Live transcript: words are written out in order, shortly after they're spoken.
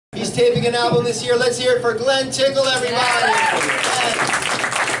He's taping an album this year. Let's hear it for Glen Tickle, everybody.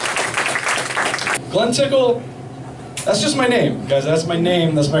 Glen Tickle, that's just my name, guys. That's my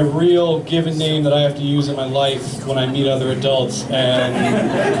name. That's my real given name that I have to use in my life when I meet other adults. And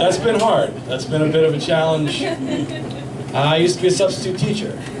that's been hard. That's been a bit of a challenge. I used to be a substitute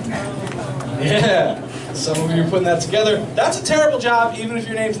teacher. Yeah. Some of you are putting that together. That's a terrible job, even if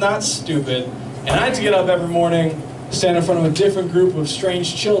your name's not stupid. And I had to get up every morning, stand in front of a different group of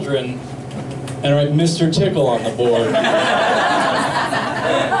strange children, and write Mr. Tickle on the board.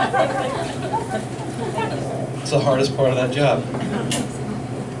 It's the hardest part of that job.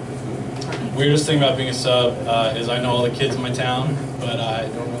 Weirdest thing about being a sub is I know all the kids in my town, but I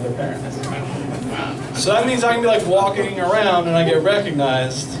don't know their parents. So that means I can be like walking around and I get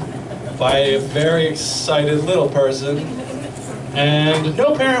recognized by a very excited little person, and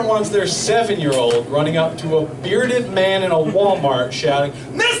no parent wants their 7-year-old running up to a bearded man in a Walmart shouting,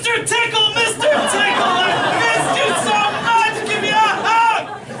 "Mr. Tickle! Mr. Tickle! I missed you so much! Give me a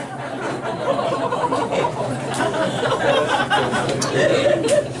hug!"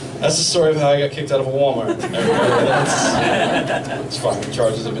 That's the story of how I got kicked out of a Walmart. It's fine, the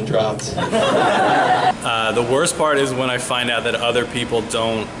charges have been dropped. The worst part is when I find out that other people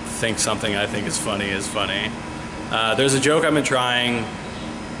don't think something I think is funny is funny. There's a joke I've been trying.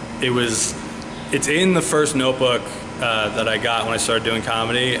 It's in the first notebook that I got when I started doing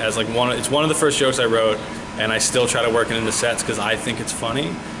comedy as like it's one of the first jokes I wrote, and I still try to work it into sets because I think it's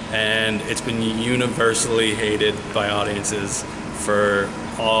funny, and it's been universally hated by audiences for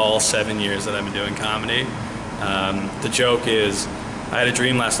all 7 years that I've been doing comedy. The joke is, I had a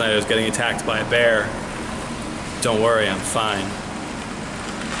dream last night I was getting attacked by a bear. Don't worry, I'm fine.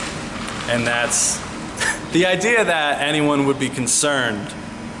 And that's the idea that anyone would be concerned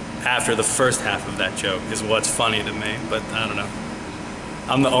after the first half of that joke is what's funny to me, but I don't know.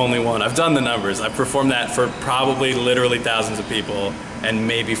 I'm the only one. I've done the numbers. I've performed that for probably literally thousands of people, and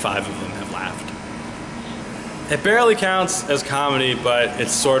maybe 5 of them have laughed. It barely counts as comedy, but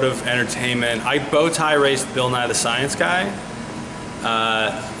it's sort of entertainment. I bow tie raced Bill Nye the Science Guy.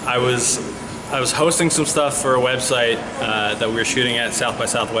 I was hosting some stuff for a website that we were shooting at South by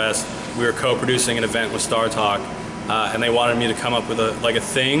Southwest. We were co-producing an event with Star Talk, and they wanted me to come up with a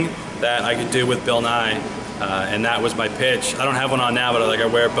thing that I could do with Bill Nye, and that was my pitch. I don't have one on now, but I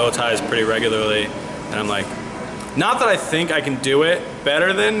wear bow ties pretty regularly, and I'm like, not that I think I can do it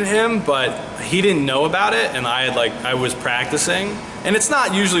better than him, but he didn't know about it, and I was practicing, and it's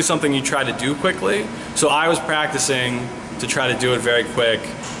not usually something you try to do quickly, so I was practicing to try to do it very quick,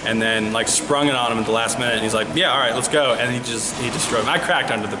 and then sprung it on him at the last minute, and he's like, "Yeah, all right, let's go," and he destroyed me. I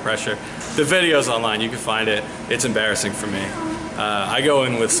cracked under the pressure. The video's online, you can find it. It's embarrassing for me. I go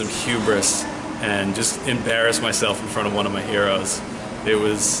in with some hubris and just embarrass myself in front of one of my heroes. It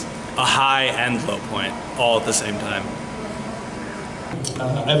was a high and low point, all at the same time. I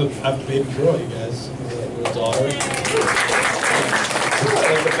have a baby girl, you guys. I have a little daughter.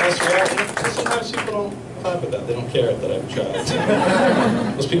 Like the best reaction. Sometimes people don't clap at that. They don't care that I have a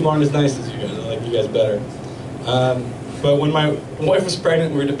child. Most people aren't as nice as you guys. I like you guys better. But when my wife was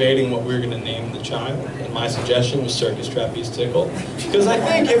pregnant, we were debating what we were going to name the child, and my suggestion was Circus Trapeze Tickle. Because I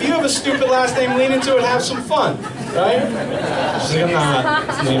think if you have a stupid last name, lean into it, have some fun, right? She's like, "I'm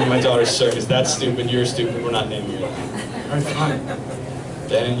not naming my daughter Circus. That's stupid. You're stupid. We're not naming your name." All right, fine.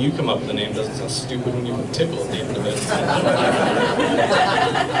 Then you come up with a name. Doesn't sound stupid when you put Tickle at the end of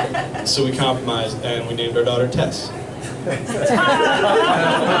it. So we compromised, and we named our daughter Tess. There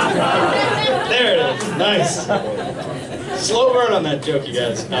it is. Nice. Slow burn on that joke, you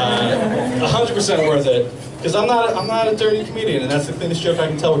guys. 100% worth it. Because I'm not a dirty comedian, and that's the cleanest joke I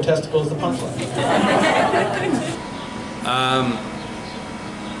can tell where testicle is the punchline.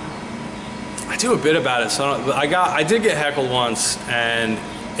 I do a bit about it. So I did get heckled once, and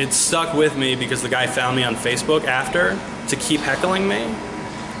it stuck with me because the guy found me on Facebook after to keep heckling me.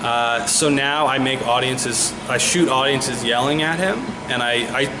 So now I shoot audiences yelling at him, and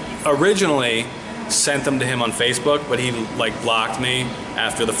I originally sent them to him on Facebook, but he blocked me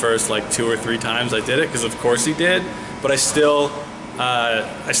after the first 2 or 3 times I did it, because of course he did. But I still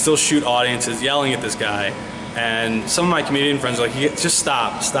shoot audiences yelling at this guy, and some of my comedian friends are like, "Just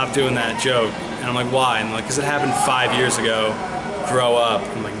stop doing that joke," and I'm like, "Why?" And because it happened 5 years ago. Grow up.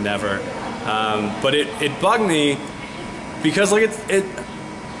 I'm like, never. But it bugged me because it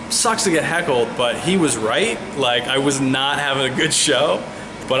sucks to get heckled, but he was right. I was not having a good show,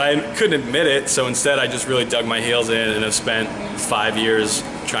 but I couldn't admit it, so instead I just really dug my heels in and have spent 5 years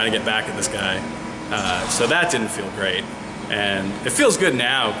trying to get back at this guy. So that didn't feel great. And it feels good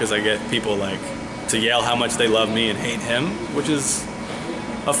now because I get people to yell how much they love me and hate him, which is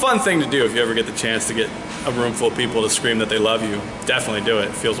a fun thing to do if you ever get the chance to get a room full of people to scream that they love you. Definitely do it.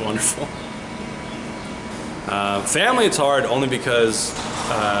 It feels wonderful. Family, it's hard only because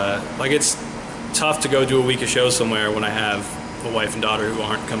like it's tough to go do a week of shows somewhere when I have a wife and daughter who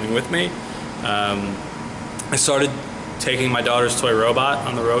aren't coming with me. I started taking my daughter's toy robot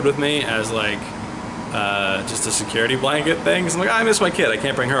on the road with me as like just a security blanket thing. So I'm like, oh, I miss my kid. I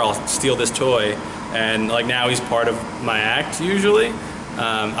can't bring her. I'll steal this toy. And like now he's part of my act usually.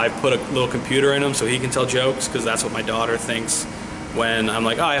 I put a little computer in him so he can tell jokes because that's what my daughter thinks when I'm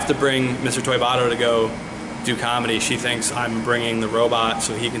like, oh, I have to bring Mr. Toybato to go do comedy. She thinks I'm bringing the robot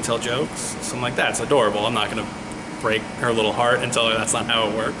so he can tell jokes. So I'm like, that's adorable. I'm not gonna break her little heart and tell her that's not how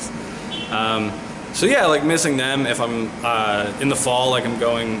it works. So yeah, like missing them. If I'm in the fall, like I'm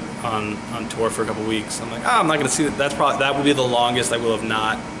going on tour for a couple weeks, I'm like, oh, I'm not gonna see that. That would be the longest I will have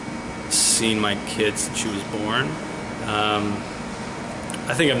not seen my kid since she was born.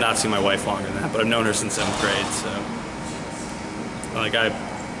 I think I've not seen my wife longer than that, but I've known her since 7th grade, so like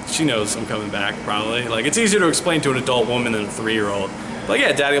she knows I'm coming back probably. Like it's easier to explain to an adult woman than a 3-year-old. Like,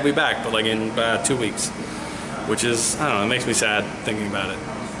 yeah, Daddy will be back, but like in 2 weeks, which is, I don't know, it makes me sad thinking about it.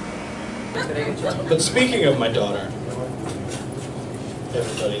 But speaking of my daughter,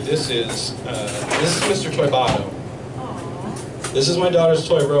 everybody, this is Mr. Toybato. This is my daughter's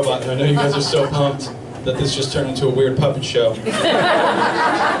toy robot, and I know you guys are so pumped that this just turned into a weird puppet show.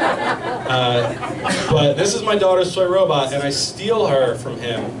 But this is my daughter's toy robot, and I steal her from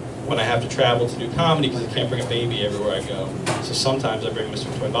him when I have to travel to do comedy because I can't bring a baby everywhere I go. So sometimes I bring Mr.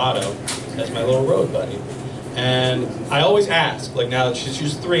 Toybato as my little road buddy. And I always ask, like now that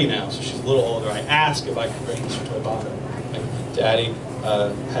she's 3 now, so she's a little older, I ask if I can bring Mr. Toybato. Like, Daddy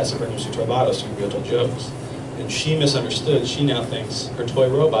has to bring Mr. Toybato so we can go tell jokes. And she misunderstood. She now thinks her toy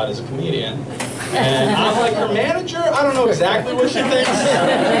robot is a comedian. And I'm like her manager? I don't know exactly what she thinks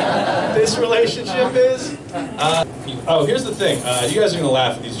this relationship is. Oh, here's the thing. You guys are going to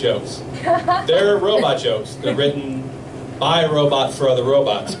laugh at these jokes. They're robot jokes. They're written by a robot for other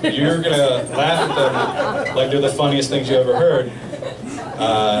robots. But you're going to laugh at them like they're the funniest things you ever heard.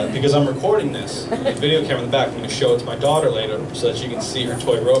 Because I'm recording this with a video camera in the back. I'm going to show it to my daughter later so that she can see her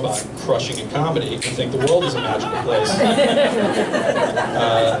toy robot crushing in comedy and think the world is a magical place.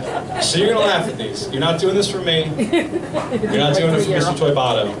 So you're going to laugh at these. You're not doing this for me. You're not doing it for Mr.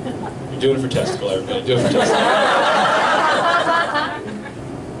 Toybato. You're doing it for Testicle, everybody. Do it for Testicle.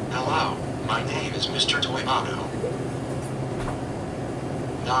 Hello, my name is Mr. Toybato.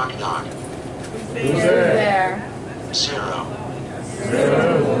 Knock, knock. Who's there? 0.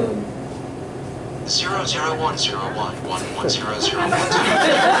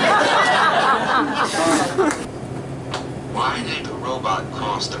 00101110012. Why did the robot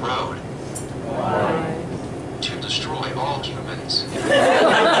cross the road? Why? To destroy all humans.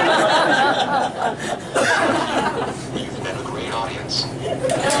 You've been a great audience.